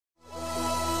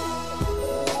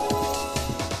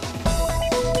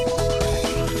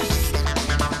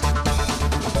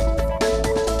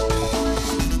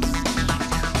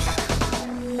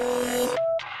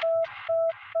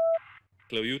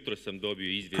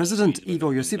President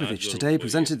Ivo Josipovic today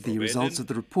presented the results of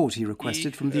the report he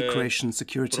requested from the Croatian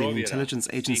Security and Intelligence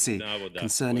Agency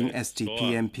concerning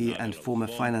SDP MP and former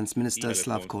Finance Minister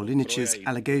Slavko Linic's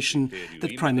allegation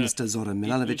that Prime Minister Zoran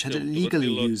Milanovic had illegally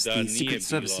used the secret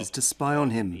services to spy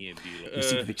on him.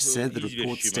 Josipovic said the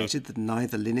report stated that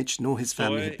neither Linic nor his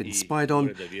family had been spied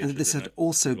on and that this had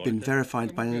also been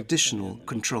verified by an additional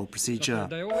control procedure.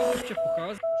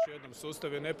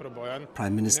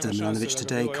 Prime Minister Milanovic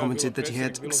today commented that he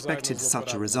had expected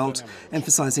such a result,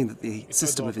 emphasizing that the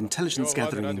system of intelligence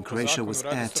gathering in Croatia was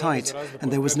airtight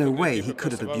and there was no way he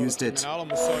could have abused it.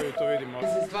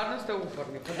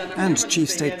 And Chief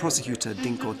State Prosecutor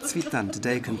Dinko Cvitan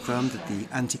today confirmed that the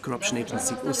anti-corruption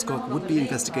agency USKOK would be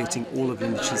investigating all of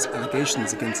Linic's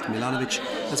allegations against Milanovic,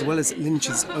 as well as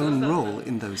Linic's own role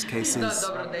in those cases.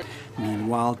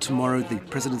 Meanwhile, tomorrow the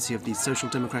presidency of the Social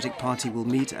Democratic Party will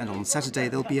meet, and on Saturday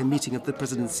there'll be a meeting of the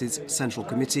presidency's Central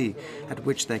Committee, at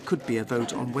which there could be a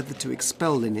vote on whether to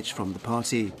expel Linic from the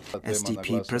party.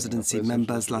 SDP presidency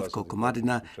member Zlatko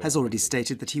Komadina has already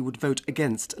stated that he would vote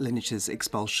against Linic's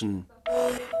expulsion.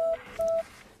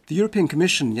 The European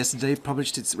Commission yesterday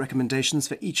published its recommendations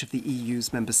for each of the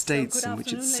EU's member states, in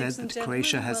which it said that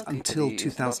Croatia has until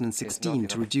 2016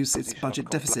 to reduce its budget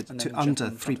deficit to under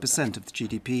 3% of the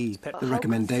GDP. The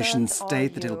recommendations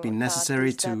state that it will be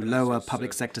necessary to lower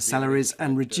public sector salaries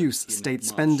and reduce state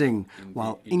spending,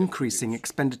 while increasing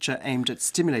expenditure aimed at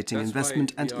stimulating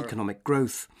investment and economic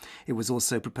growth. It was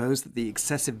also proposed that the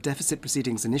excessive deficit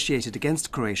proceedings initiated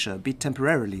against Croatia be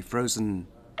temporarily frozen.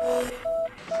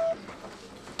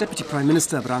 Deputy Prime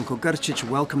Minister Branko Grčić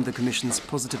welcomed the Commission's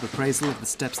positive appraisal of the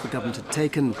steps the government had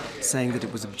taken, saying that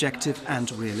it was objective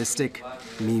and realistic.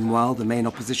 Meanwhile, the main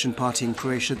opposition party in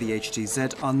Croatia, the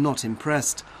HRT4, are not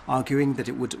impressed, arguing that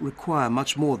it would require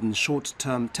much more than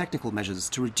short-term technical measures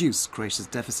to reduce Croatia's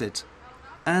deficit.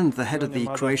 And the head of the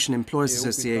Croatian Employers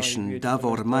Association,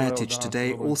 Davor Majatic,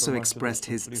 today also expressed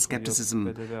his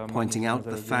skepticism, pointing out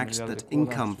the fact that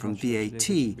income from VAT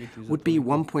would be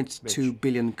 1.2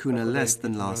 billion kuna less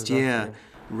than last year,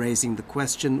 raising the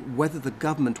question whether the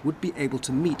government would be able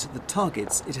to meet the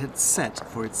targets it had set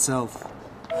for itself.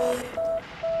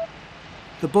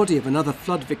 The body of another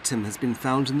flood victim has been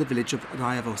found in the village of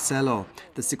Rajevo Selo.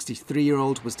 The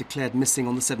 63-year-old was declared missing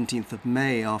on the 17th of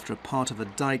May after a part of a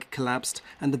dike collapsed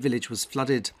and the village was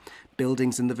flooded.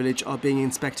 Buildings in the village are being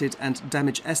inspected and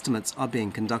damage estimates are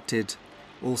being conducted.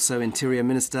 Also, Interior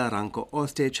Minister Ranko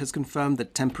Ostojić has confirmed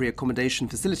that temporary accommodation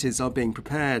facilities are being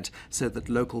prepared so that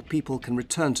local people can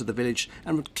return to the village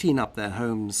and clean up their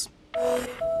homes.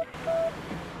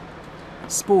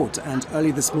 Sport, and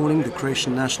early this morning the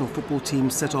Croatian national football team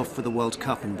set off for the World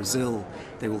Cup in Brazil.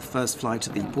 They will first fly to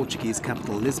the Portuguese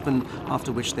capital Lisbon,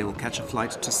 after which they will catch a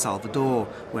flight to Salvador,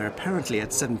 where apparently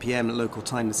at 7 p.m. local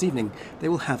time this evening they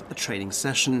will have a training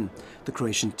session. The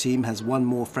Croatian team has one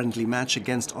more friendly match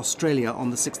against Australia on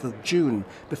the 6th of June,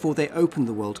 before they open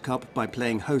the World Cup by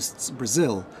playing hosts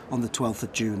Brazil on the 12th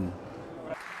of June.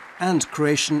 And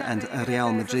Croatian and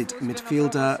Real Madrid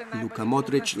midfielder Luka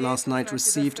Modric last night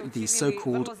received the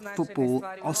so-called football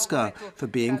Oscar for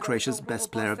being Croatia's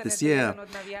best player of this year.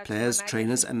 Players,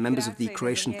 trainers and members of the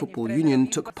Croatian Football Union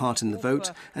took part in the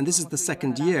vote, and this is the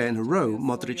second year in a row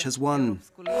Modric has won.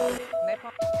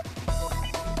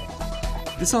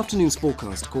 This afternoon's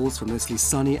forecast calls for mostly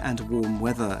sunny and warm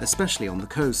weather, especially on the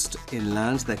coast.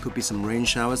 Inland, there could be some rain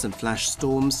showers and flash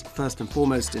storms, first and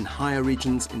foremost in higher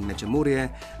regions in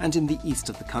Međimurje and in the east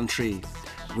of the country.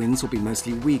 Winds will be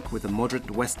mostly weak, with a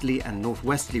moderate westerly and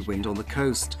northwesterly wind on the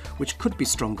coast, which could be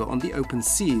stronger on the open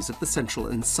seas of the central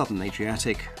and southern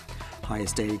Adriatic.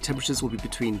 Highest daily temperatures will be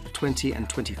between 20 and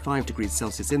 25 degrees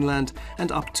Celsius inland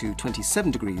and up to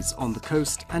 27 degrees on the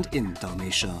coast and in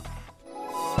Dalmatia.